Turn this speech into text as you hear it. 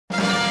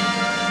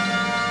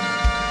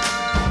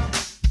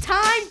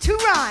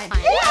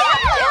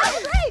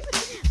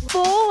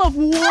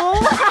Whoa!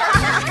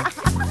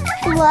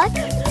 Look.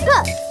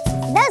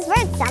 Those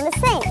words sound the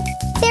same.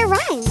 They're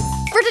rhymes.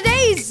 For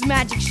today's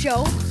magic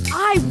show,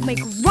 I will make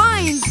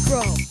rhymes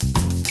grow.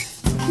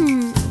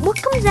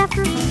 What comes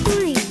after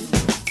 3?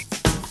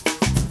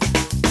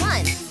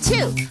 1,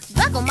 2,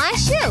 buckle my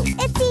shoe.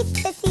 Itsy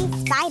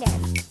bitsy spider.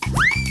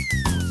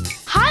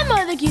 Hi,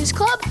 Mother Goose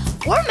Club.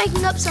 We're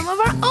making up some of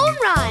our own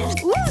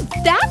rhymes. Ooh,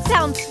 that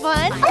sounds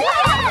fun.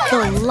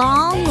 The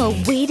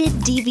long-awaited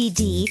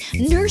DVD,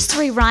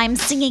 Nursery Rhyme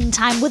Singing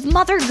Time with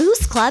Mother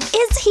Goose Club,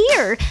 is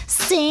here.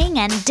 Sing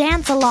and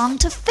dance along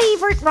to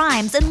favorite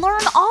rhymes and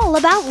learn all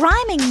about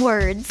rhyming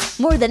words.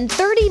 More than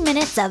 30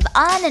 minutes of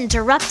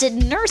uninterrupted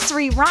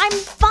nursery rhyme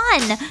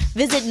fun.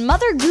 Visit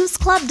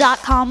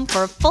mothergooseclub.com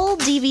for full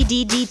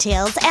DVD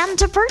details and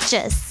to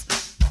purchase.